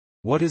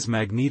What is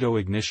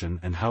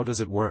magneto-ignition and how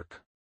does it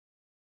work?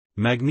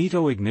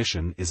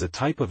 Magneto-ignition is a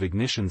type of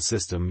ignition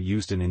system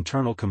used in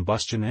internal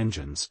combustion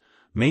engines,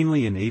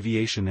 mainly in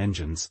aviation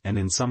engines and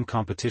in some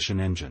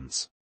competition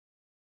engines.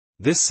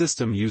 This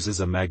system uses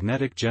a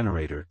magnetic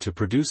generator to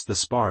produce the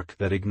spark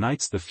that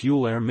ignites the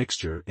fuel-air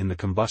mixture in the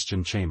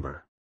combustion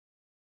chamber.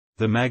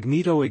 The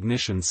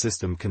magneto-ignition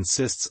system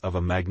consists of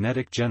a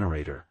magnetic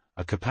generator,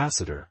 a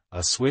capacitor,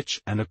 a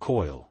switch and a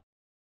coil.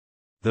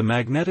 The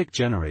magnetic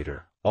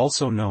generator,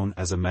 also known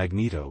as a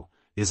magneto,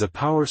 is a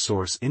power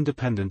source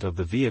independent of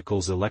the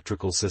vehicle's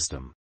electrical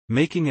system,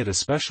 making it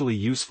especially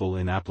useful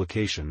in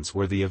applications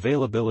where the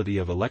availability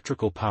of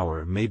electrical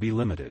power may be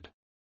limited.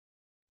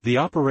 The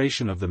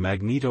operation of the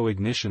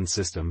magneto-ignition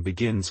system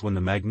begins when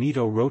the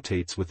magneto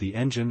rotates with the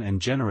engine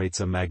and generates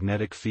a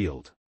magnetic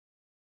field.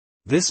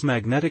 This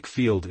magnetic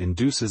field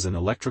induces an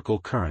electrical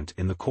current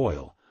in the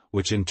coil,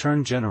 which in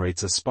turn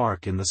generates a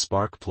spark in the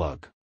spark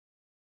plug.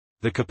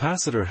 The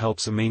capacitor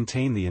helps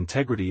maintain the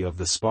integrity of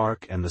the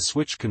spark and the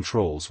switch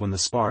controls when the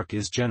spark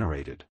is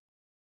generated.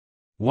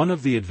 One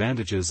of the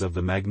advantages of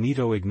the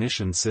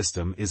magneto-ignition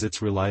system is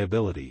its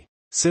reliability,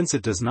 since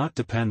it does not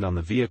depend on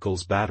the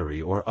vehicle's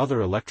battery or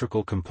other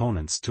electrical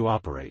components to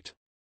operate.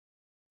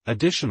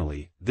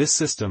 Additionally, this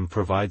system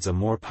provides a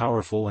more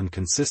powerful and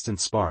consistent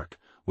spark,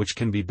 which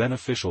can be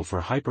beneficial for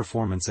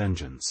high-performance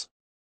engines.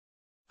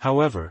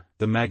 However,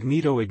 the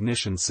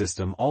magneto-ignition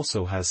system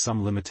also has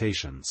some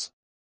limitations.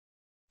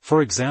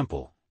 For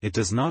example, it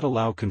does not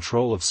allow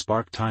control of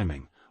spark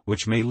timing,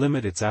 which may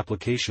limit its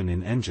application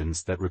in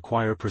engines that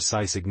require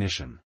precise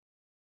ignition.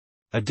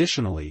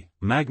 Additionally,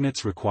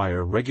 magnets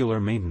require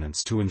regular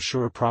maintenance to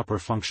ensure proper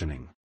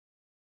functioning.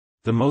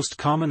 The most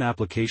common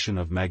application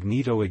of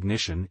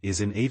magneto-ignition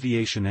is in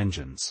aviation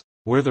engines,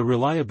 where the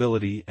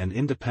reliability and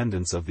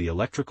independence of the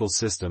electrical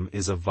system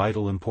is of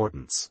vital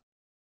importance.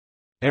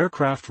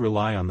 Aircraft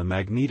rely on the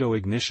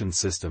magneto-ignition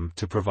system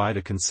to provide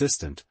a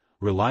consistent,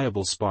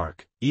 reliable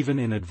spark, even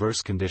in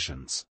adverse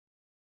conditions.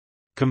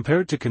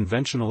 Compared to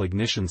conventional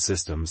ignition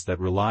systems that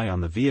rely on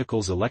the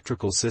vehicle's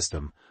electrical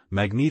system,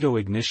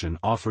 magneto-ignition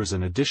offers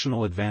an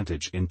additional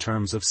advantage in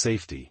terms of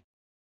safety.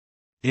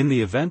 In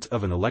the event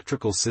of an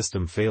electrical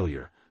system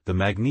failure, the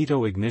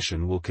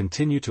magneto-ignition will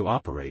continue to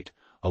operate,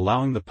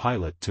 allowing the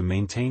pilot to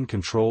maintain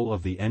control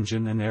of the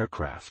engine and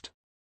aircraft.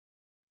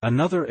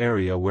 Another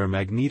area where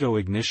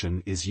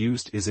magneto-ignition is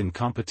used is in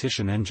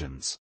competition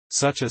engines,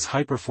 such as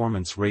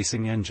high-performance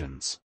racing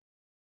engines.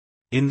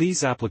 In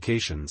these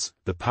applications,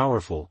 the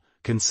powerful,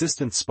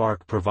 consistent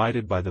spark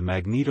provided by the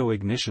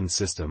magneto-ignition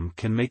system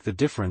can make the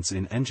difference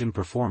in engine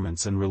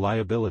performance and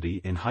reliability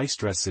in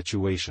high-stress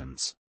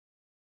situations.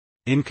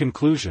 In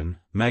conclusion,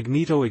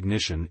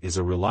 magneto-ignition is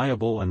a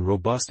reliable and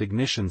robust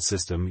ignition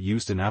system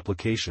used in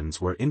applications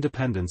where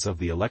independence of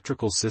the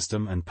electrical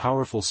system and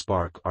powerful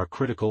spark are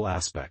critical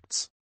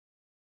aspects.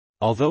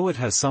 Although it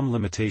has some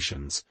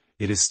limitations,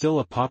 it is still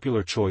a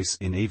popular choice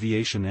in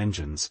aviation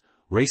engines,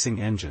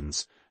 racing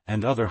engines,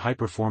 and other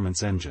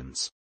high-performance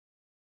engines.